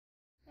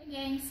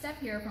Gang, Steph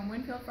here from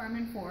Winfield Farm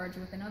and Forge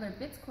with another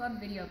Bits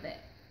Club video bit.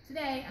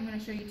 Today I'm going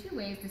to show you two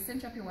ways to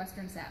cinch up your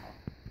Western saddle.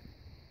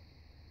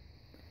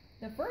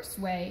 The first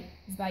way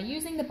is by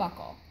using the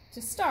buckle.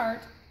 To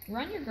start,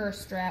 run your girth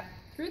strap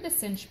through the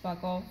cinch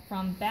buckle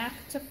from back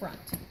to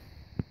front.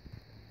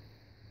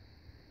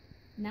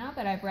 Now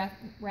that I've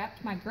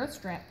wrapped my girth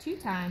strap 2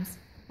 times,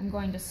 I'm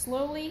going to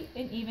slowly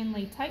and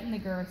evenly tighten the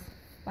girth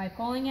by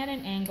pulling at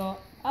an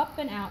angle up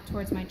and out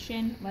towards my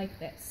chin like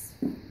this.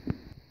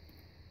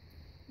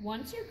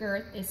 Once your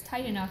girth is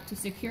tight enough to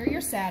secure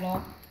your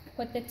saddle,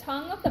 put the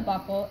tongue of the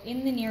buckle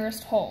in the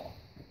nearest hole.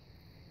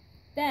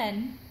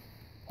 Then,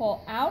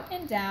 pull out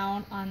and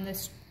down on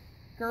the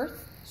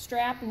girth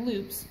strap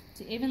loops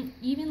to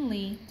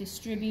evenly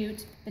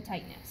distribute the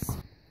tightness.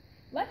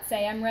 Let's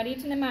say I'm ready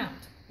to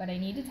mount, but I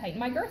need to tighten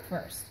my girth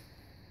first.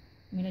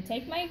 I'm going to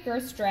take my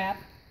girth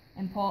strap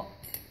and pull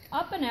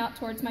up and out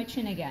towards my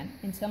chin again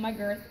until my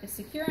girth is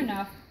secure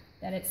enough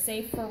that it's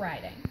safe for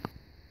riding.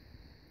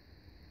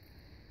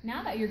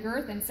 Now that your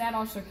girth and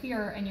saddle are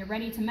secure and you're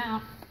ready to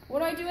mount, what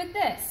do I do with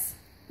this?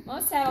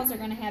 Most saddles are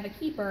going to have a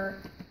keeper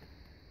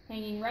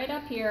hanging right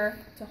up here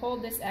to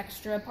hold this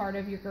extra part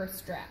of your girth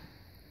strap.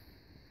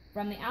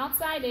 From the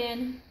outside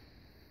in,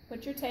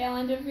 put your tail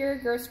end of your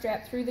girth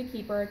strap through the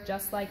keeper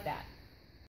just like that.